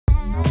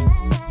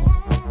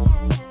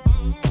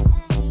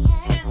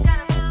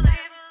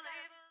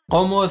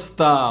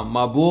Kumusta?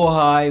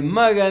 Mabuhay,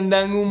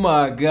 magandang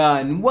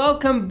umaga, and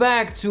welcome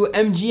back to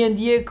MG and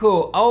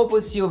Diego. Ako po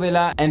si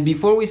Ovela, and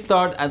before we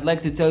start, I'd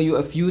like to tell you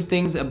a few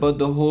things about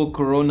the whole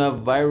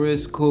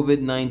coronavirus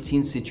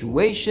COVID-19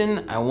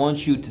 situation. I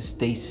want you to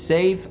stay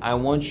safe. I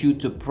want you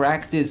to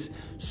practice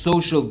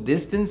social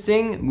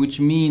distancing,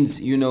 which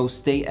means,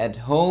 stay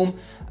at home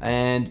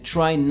and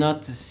try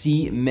not to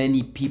see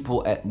many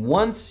people at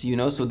once,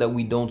 so that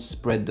we don't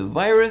spread the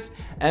virus.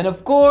 And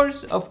of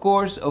course,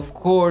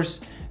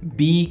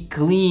 be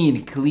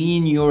clean.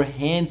 Clean your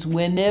hands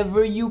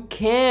whenever you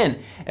can.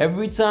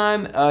 Every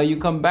time you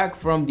come back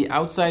from the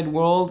outside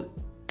world,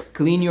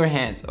 clean your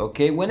hands,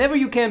 okay? Whenever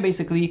you can,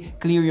 basically,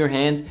 clear your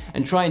hands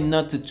and try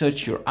not to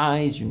touch your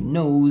eyes, your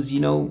nose,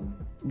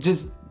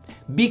 just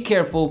be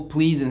careful,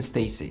 please, and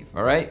stay safe,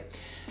 all right?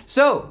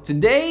 So,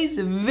 today's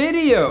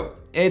video,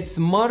 it's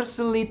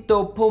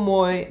Marcelito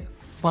Pomoy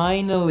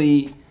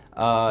finally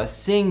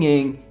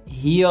singing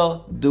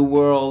Heal the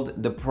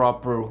World the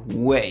Proper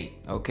Way.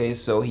 Okay,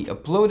 so he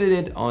uploaded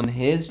it on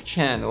his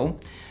channel.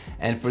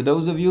 And for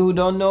those of you who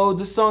don't know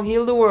the song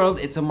Heal the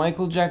World, it's a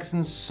Michael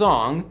Jackson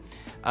song.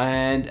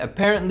 And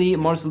apparently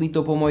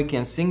Marcelito Pomoy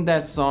can sing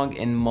that song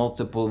in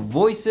multiple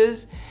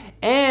voices.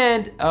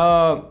 And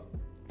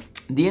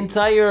the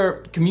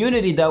entire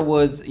community that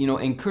was,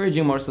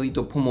 encouraging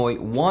Marcelito Pomoy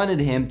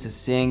wanted him to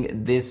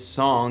sing this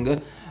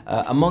song,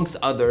 amongst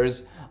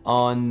others,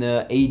 on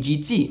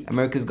AGT,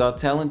 America's Got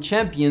Talent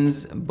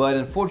Champions, but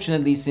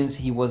unfortunately, since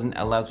he wasn't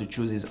allowed to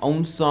choose his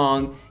own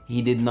song,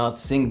 he did not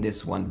sing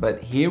this one.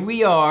 But here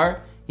we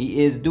are,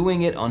 he is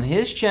doing it on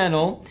his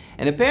channel,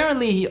 and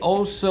apparently he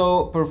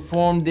also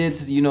performed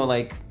it,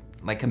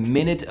 like a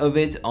minute of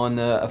it on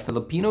a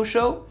Filipino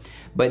show.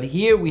 But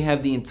here we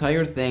have the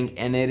entire thing,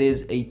 and it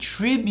is a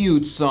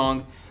tribute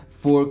song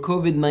for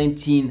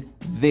COVID-19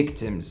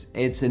 victims.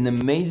 It's an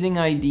amazing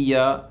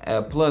idea,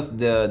 plus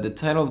the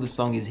title of the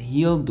song is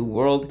Heal the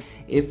World.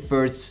 It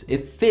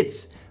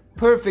fits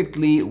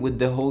perfectly with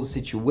the whole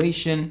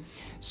situation.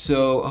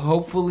 So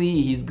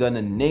hopefully he's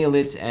gonna nail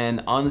it.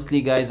 And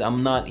honestly guys,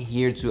 I'm not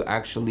here to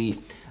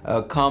actually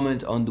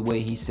comment on the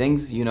way he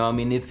sings.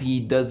 If he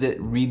does it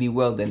really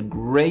well, then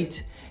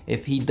great.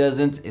 If he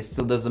doesn't, it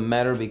still doesn't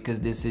matter, because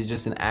this is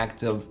just an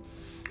act of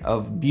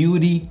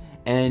beauty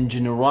and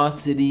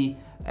generosity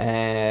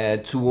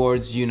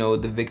towards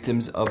the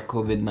victims of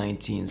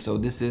COVID-19. So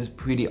this is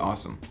pretty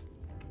awesome.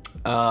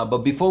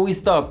 But before we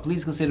start,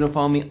 please consider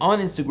following me on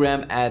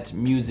Instagram at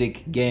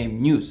Music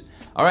Game News.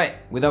 All right,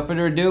 without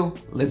further ado,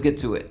 let's get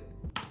to it.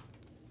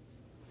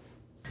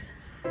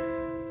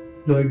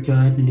 Lord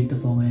God, nandito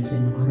po ngayon sa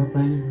inyong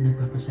harapan.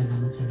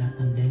 Nagpapasalamat sa lahat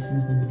ng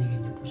blessings na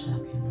binigyan niyo po sa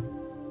akin.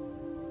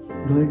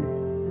 Lord,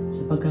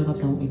 sa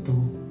pagkakataong ito,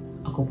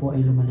 ako po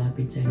ay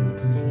lumalapit sa inyo at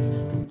humingi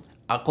ng tulong.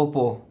 Ako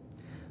po,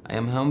 I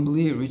am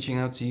humbly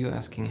reaching out to you,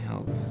 asking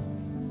help.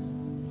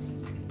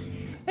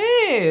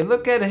 Hey,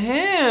 look at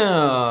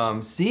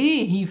him!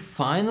 See, he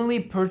finally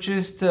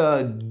purchased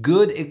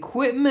good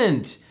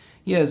equipment.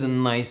 He has a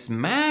nice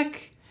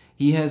Mac,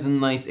 he has a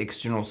nice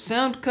external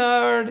sound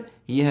card,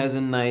 he has a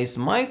nice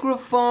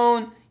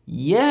microphone,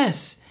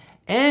 yes,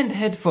 and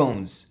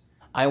headphones.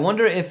 I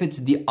wonder if it's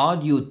the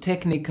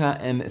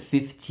Audio-Technica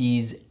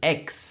M50's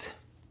X.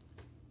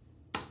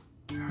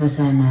 Na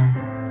sana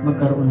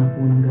magkaroon na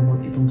po ng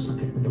gamot itong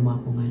sakit na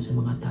dumapo ngayon sa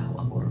mga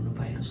tao, ang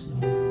coronavirus.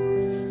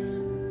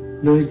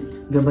 Lord,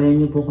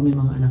 gabayan niyo po kami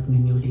mga anak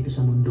ninyo dito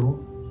sa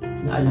mundo,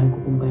 na alam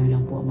ko kung kayo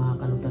lang po ang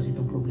makakalutas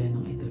itong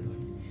problemang ito,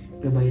 Lord.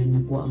 Gabayan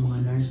niyo po ang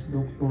mga nurse,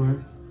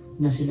 doktor,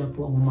 na sila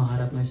po ang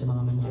humaharap ngayon sa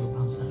mga may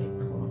malubhang sakit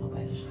na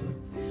coronavirus, Lord.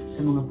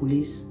 Sa mga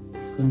pulis,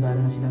 sekundara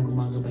na silang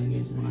gumagabay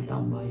ngayon sa mga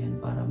taong bayan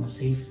para mas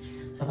safe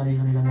sa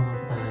kanilang mga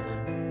tahanan.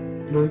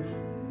 Lord,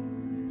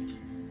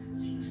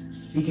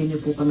 bigyan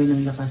niyo po kami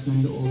ng lakas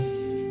ng loob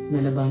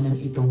na labanan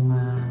itong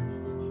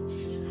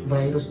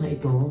virus na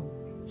ito,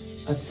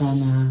 at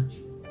sana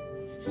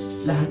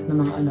lahat ng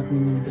mga anak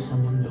ninyo dito sa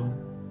mundo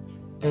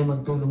ay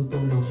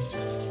magtulong-tulong.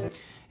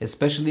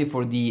 Especially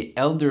for the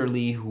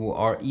elderly who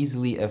are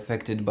easily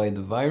affected by the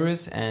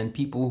virus and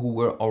people who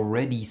were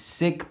already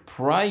sick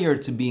prior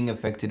to being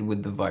affected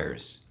with the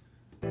virus.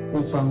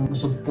 Upang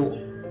masugpo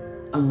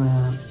ang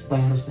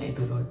virus na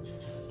ito, Lord.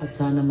 At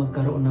sana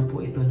magkaroon na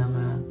po ito ng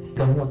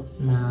gamot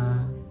na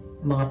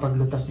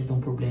makapaglutas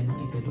nitong problema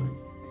ito, Lord.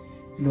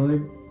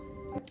 Lord,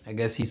 I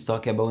guess he's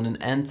talking about an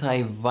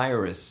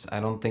antivirus. I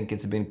don't think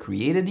it's been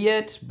created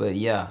yet, but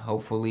yeah,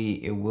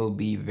 hopefully it will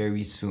be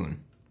very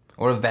soon.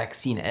 Or a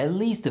vaccine, at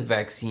least a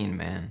vaccine,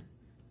 man.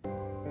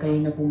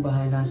 Kayo na pong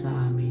bahala sa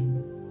amin.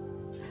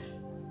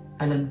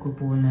 Alam ko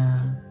po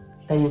na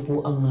kayo po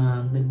ang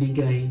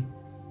nagbigay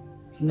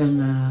ng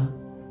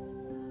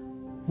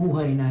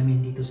buhay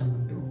namin dito sa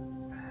mundo.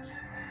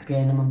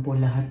 Kaya naman po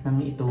lahat ng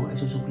ito ay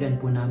susuklian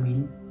po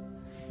namin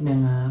ng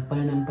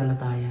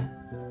pananampalataya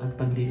at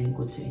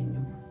paglilingkod sa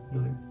inyo,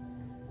 Lord.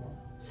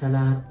 Sa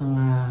lahat ng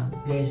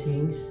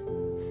blessings,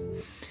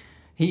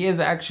 he is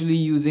actually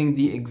using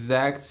the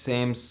exact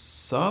same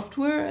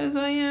software as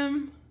I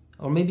am,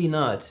 or maybe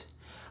not.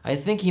 I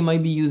think he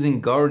might be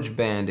using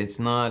GarageBand. It's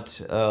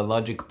not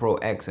Logic Pro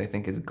X. I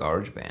think it's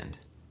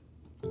GarageBand.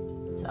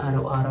 Sa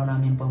araw-araw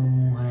namin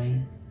pamumuhay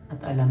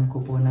at alam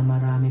ko po na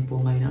marami po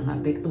ngayon ang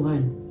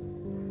naapektuhan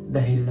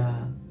dahil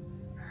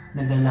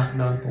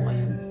nag-lockdown po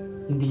ngayon.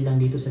 Hindi lang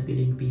dito sa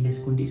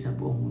Pilipinas kundi sa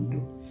buong mundo.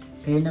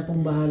 Kaya na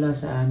pong bahala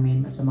sa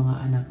amin at sa mga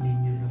anak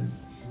ninyo, Lord.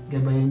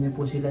 Gabayan niyo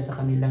po sila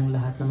sa kanilang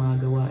lahat ng mga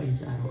gawain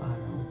sa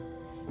araw-araw.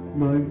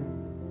 Lord,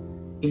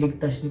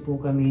 iligtas niyo po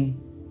kami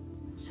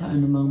sa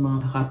anumang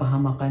mga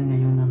kapahamakan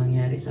ngayon na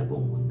nangyari sa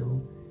buong mundo.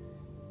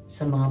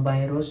 Sa mga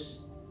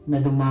virus na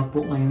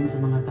dumapo ngayon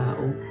sa mga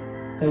tao,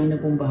 kayo na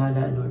pong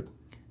bahala, Lord.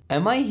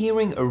 Am I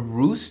hearing a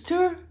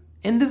rooster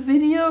in the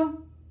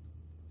video?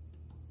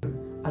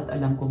 At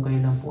alam kong kayo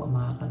lang po ang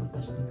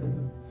makakalutas nito,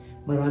 Lord.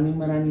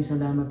 Maraming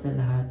salamat sa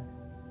lahat.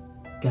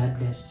 God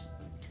bless.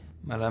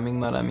 Maraming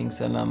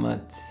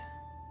salamat.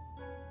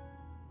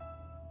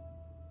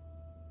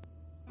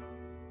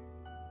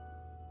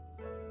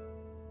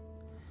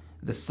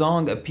 The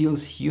song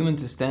appeals human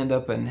to stand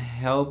up and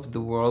help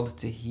the world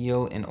to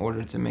heal in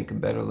order to make a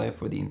better life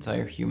for the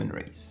entire human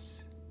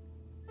race.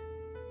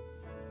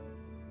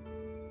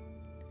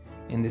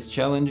 In this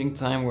challenging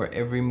time where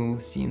every move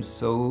seems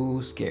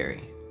so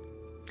scary,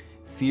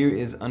 fear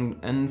is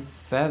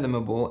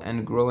unfathomable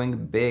and growing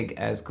big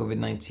as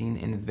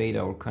COVID-19 invade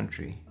our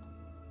country,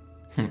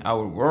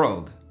 our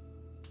world.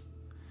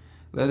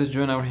 Let us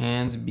join our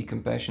hands, be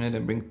compassionate,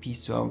 and bring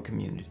peace to our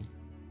community.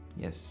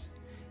 Yes.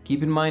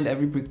 Keep in mind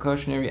every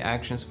precautionary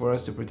actions for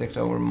us to protect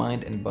our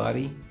mind and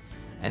body,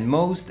 and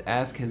most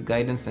ask His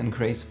guidance and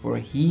grace, for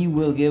He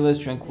will give us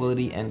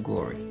tranquility and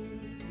glory.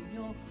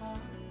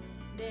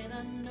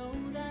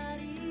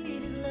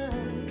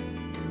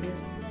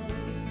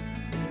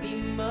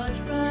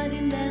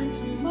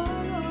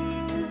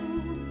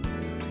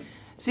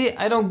 See,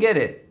 I don't get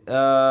it.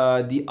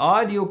 The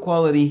audio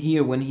quality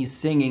here when he's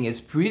singing is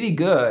pretty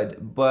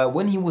good, but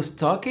when he was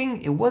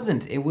talking, it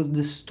wasn't. It was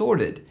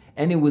distorted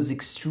and it was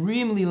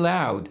extremely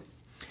loud.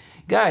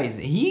 Guys,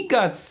 he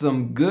got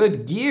some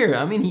good gear.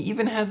 I mean, he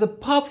even has a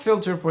pop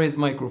filter for his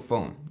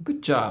microphone.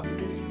 Good job.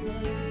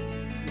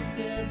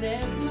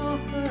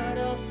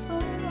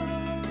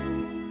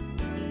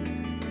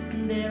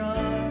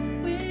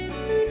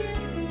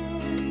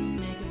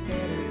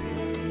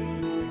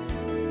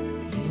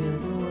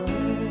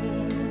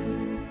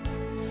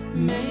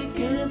 Make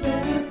it a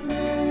better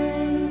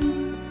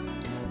place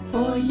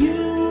for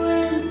you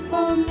and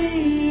for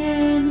me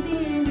and the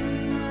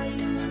entire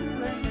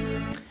human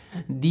race.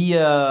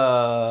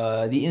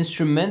 The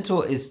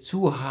instrumental is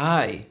too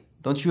high.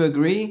 Don't you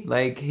agree?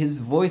 Like his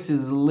voice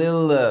is a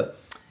little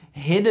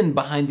hidden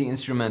behind the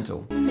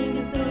instrumental. Make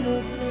a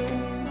better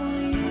place for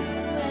you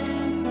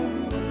and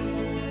for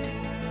me.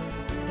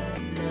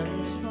 Love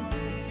is strong,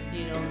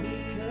 it only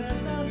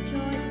curse of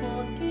joy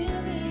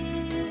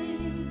forgiving.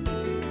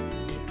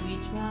 If we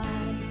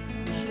try,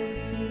 we shall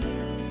see.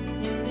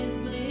 In this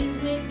bliss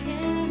we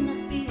cannot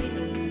feel.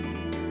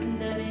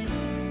 That it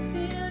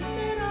feels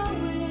that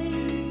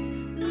always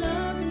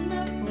love's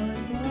enough for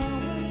us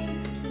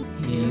always.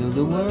 Heal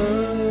the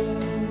world,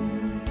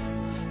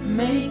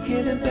 Make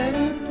it a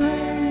better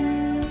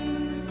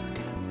place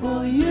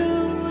for you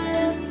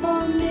and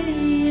for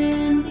me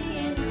and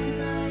the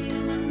entire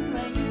human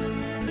race.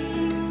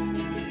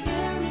 If you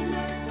care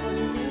enough for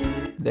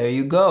me. there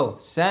you go.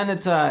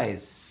 Sanitize,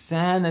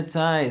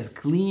 sanitize,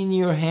 clean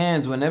your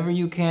hands whenever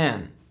you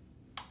can.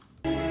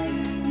 Make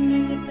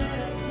a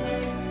better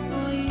place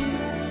for you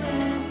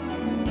and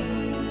for me.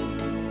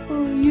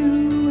 For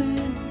you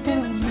and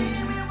for me.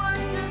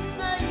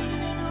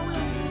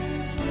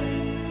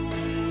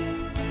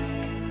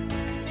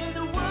 In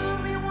the world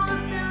we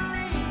want to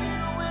live in,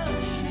 we'll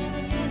share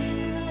the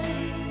getting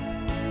race.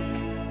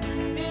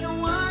 In a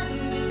world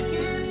we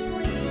keep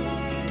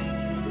streaming,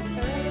 this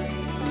earth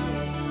is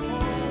our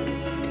soul.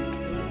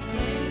 It's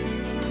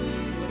placing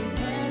what is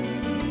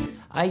happening.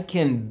 I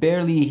can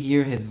barely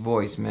hear his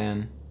voice,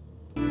 man.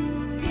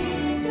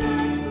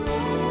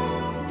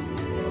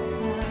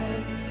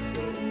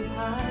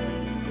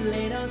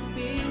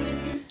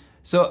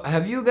 So,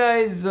 have you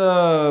guys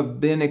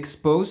been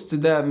exposed to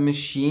that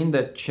machine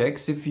that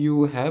checks if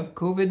you have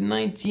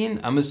COVID-19?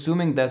 I'm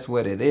assuming that's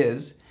what it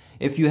is.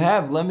 If you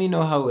have, let me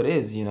know how it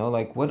is, you know,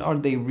 like what are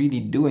they really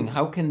doing?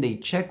 How can they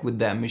check with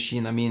that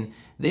machine? I mean,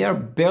 they are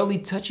barely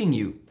touching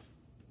you.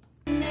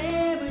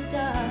 Never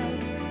die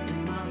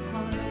in my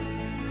heart.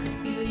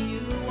 I feel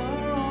you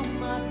are all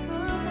my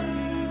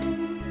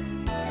brothers.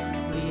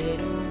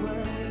 Create a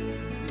world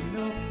with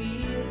no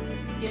fear.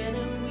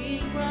 Together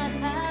we cry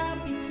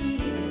happy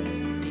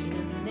tears. See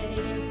the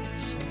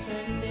nation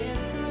turn their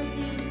swords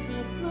into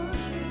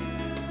flush.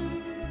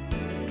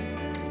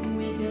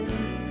 We can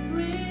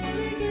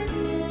really get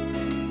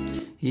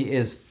there. He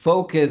is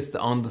focused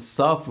on the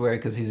software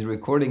because he's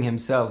recording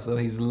himself, so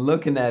he's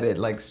looking at it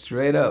like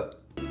straight up.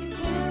 If you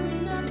care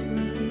enough for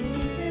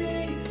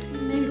anything,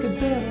 make a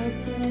better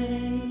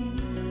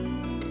place.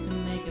 To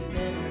make a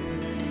better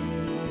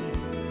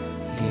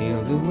place.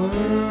 Heal the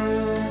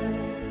world.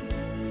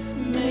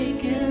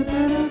 Make it a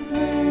better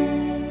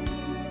place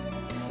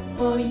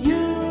For you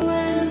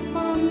and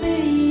for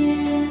me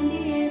and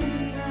the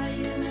entire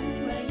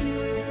human race.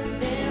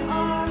 There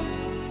are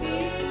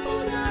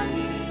people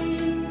dying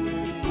if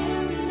you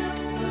care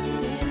enough for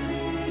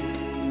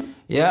living.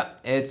 Yeah,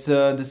 it's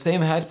the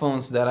same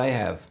headphones that I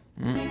have.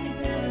 Make a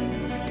better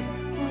place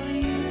for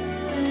you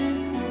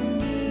and for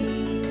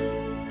me.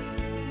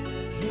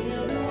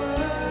 Heal the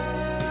world,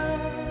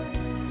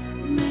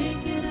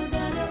 make it a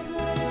better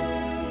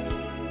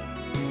place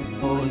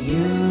for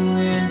you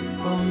and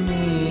for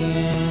me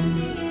and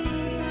the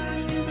entire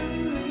human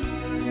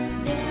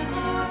race. There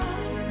are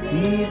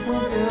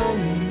people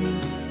dying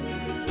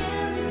if you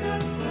care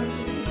enough for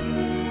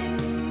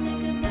living. Make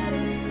a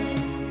better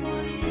place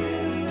for you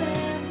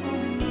and for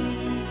me.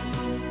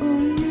 For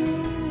you.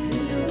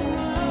 Heal the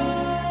world,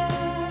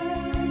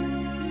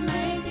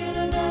 make it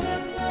a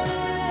better place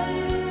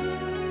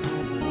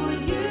for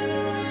you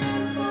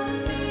and for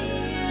me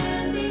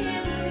and the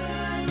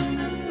entire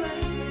human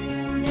race.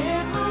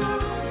 There are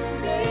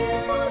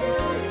people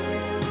dying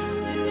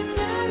if you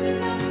care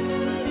enough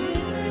for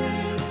living.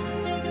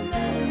 Make a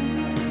better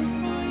place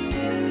for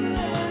you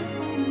and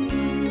for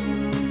me.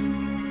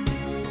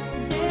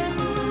 There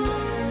are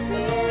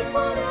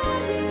people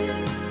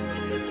dying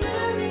if you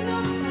care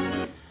enough for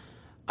living.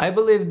 I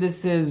believe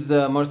this is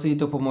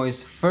Marcelito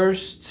Pomoy's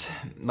first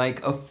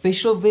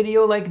official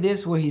video like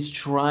this, where he's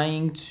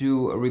trying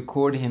to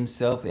record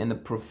himself in a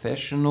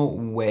professional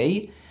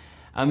way.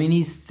 I mean,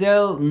 he's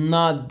still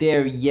not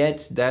there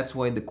yet. That's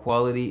why the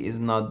quality is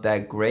not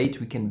that great.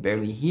 We can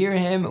barely hear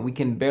him. We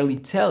can barely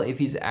tell if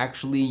he's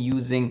actually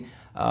using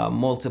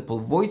multiple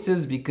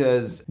voices,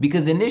 because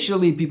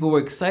initially people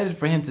were excited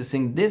for him to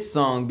sing this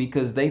song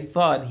because they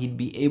thought he'd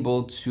be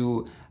able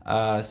to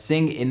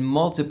sing in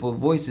multiple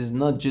voices,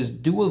 not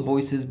just dual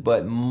voices,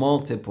 but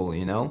multiple,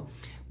 you know?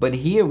 But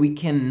here we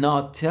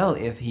cannot tell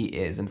if he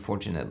is,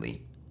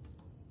 unfortunately.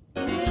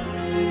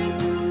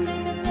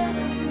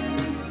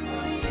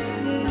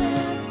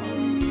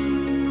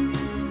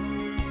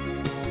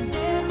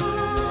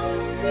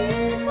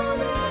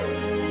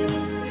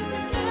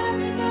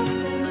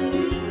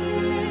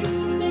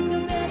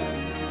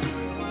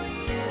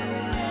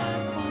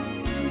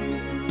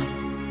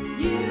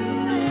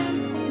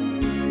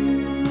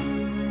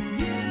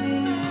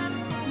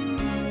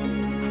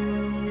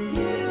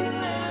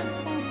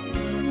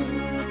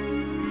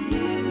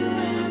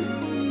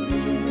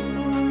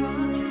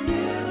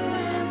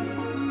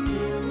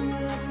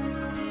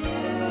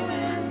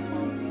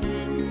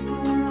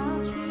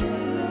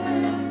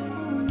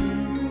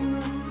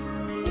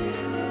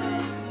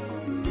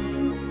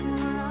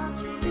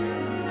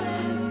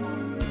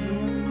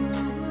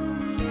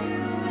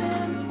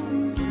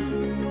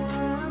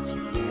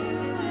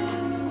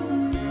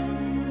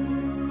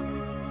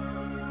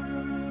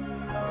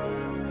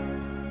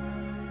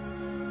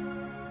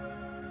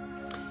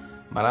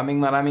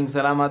 Maraming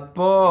salamat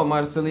po,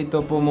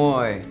 Marcelito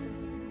Pomoy.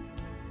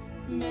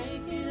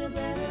 Make it a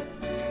better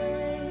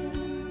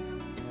place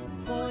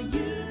for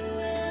you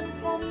and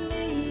for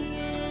me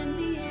and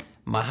the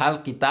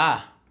Mahal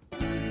kita.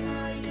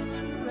 entire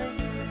human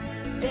race.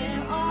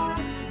 There are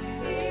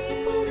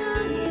people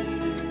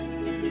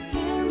dying if you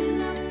care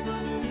enough for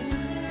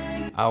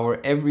living. Our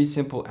every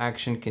simple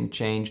action can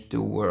change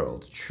the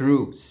world.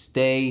 True.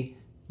 Stay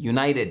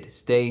united.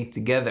 Stay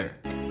together.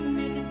 Make a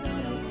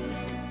better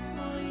place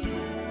for you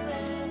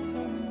and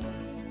for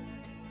me.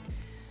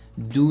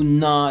 Do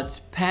not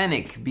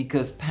panic,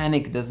 because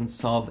panic doesn't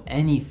solve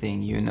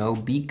anything, you know?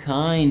 Be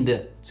kind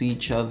to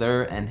each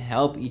other and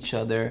help each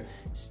other.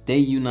 Stay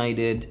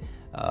united,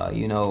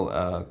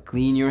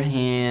 clean your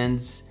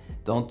hands,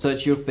 don't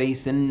touch your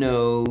face and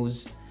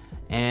nose,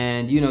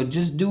 and,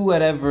 just do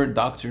whatever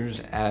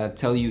doctors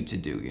tell you to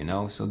do,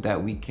 so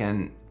that we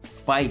can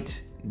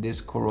fight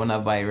this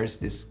coronavirus,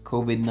 this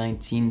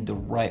COVID-19 the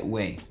right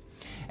way.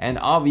 And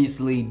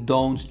obviously,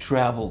 don't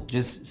travel.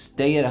 Just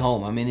stay at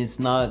home. I mean, it's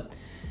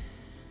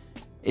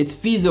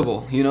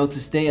feasible, to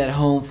stay at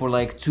home for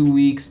like 2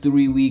 weeks,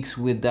 3 weeks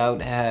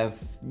without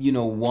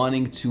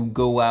wanting to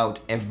go out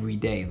every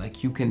day.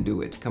 Like, you can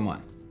do it, come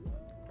on.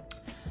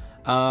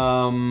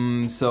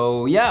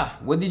 So yeah,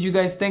 what did you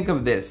guys think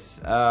of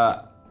this?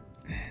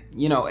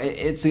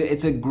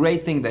 It's a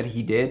great thing that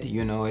he did,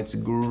 it's a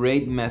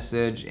great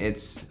message.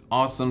 It's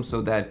awesome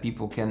so that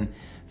people can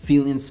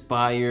feel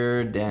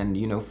inspired and,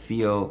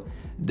 feel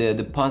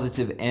the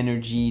positive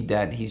energy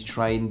that he's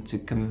trying to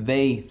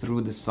convey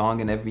through the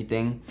song and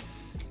everything.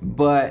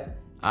 But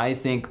I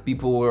think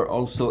people were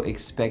also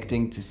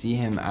expecting to see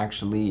him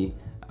actually,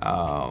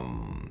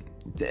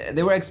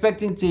 they were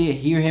expecting to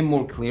hear him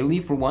more clearly,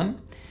 for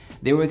one.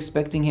 They were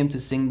expecting him to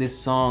sing this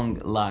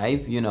song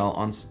live,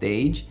 on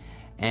stage.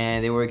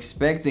 And they were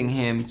expecting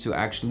him to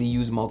actually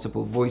use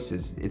multiple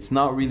voices. It's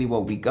not really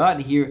what we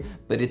got here,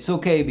 but it's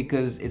okay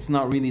because it's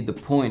not really the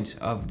point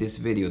of this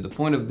video. The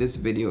point of this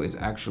video is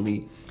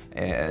actually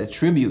a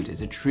tribute.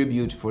 It's a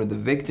tribute for the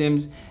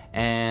victims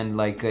and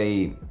like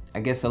I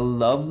guess a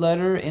love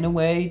letter in a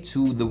way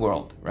to the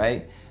world,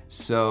 right?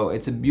 So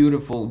it's a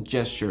beautiful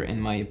gesture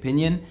in my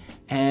opinion.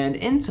 And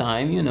in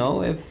time,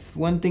 if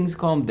when things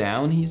calm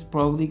down, he's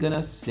probably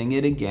gonna sing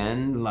it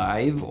again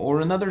live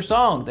or another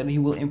song that he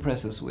will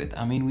impress us with.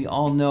 I mean, we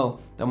all know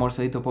that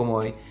Marcelito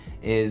Pomoy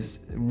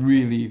is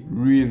really,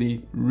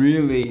 really,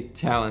 really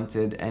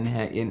talented, and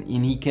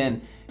he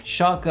can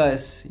shock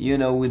us, you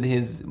know, with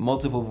his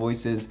multiple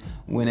voices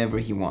whenever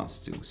he wants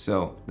to.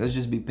 So let's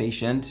just be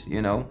patient,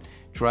 you know,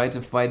 try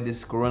to fight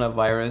this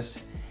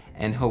coronavirus,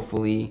 and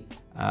hopefully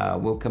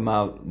we'll come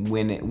out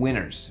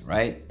winners,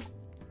 right?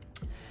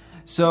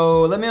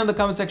 So let me know in the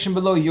comment section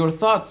below your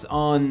thoughts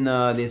on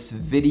this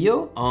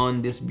video,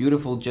 on this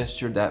beautiful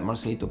gesture that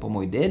Marcelito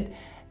Pomoy did.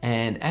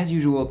 And as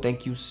usual,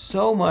 thank you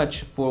so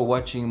much for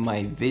watching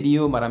my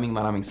video.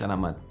 Maraming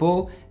salamat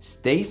po.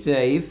 Stay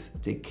safe,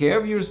 take care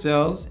of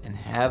yourselves, and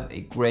have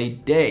a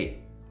great day.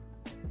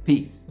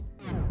 Peace.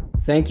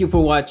 Thank you for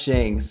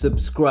watching.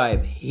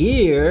 Subscribe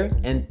here,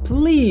 and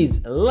please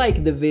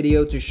like the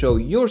video to show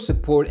your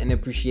support and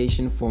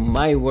appreciation for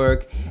my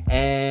work,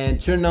 and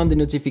turn on the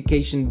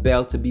notification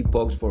bell to be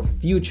poked for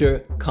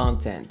future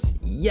content.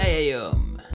 Yeah.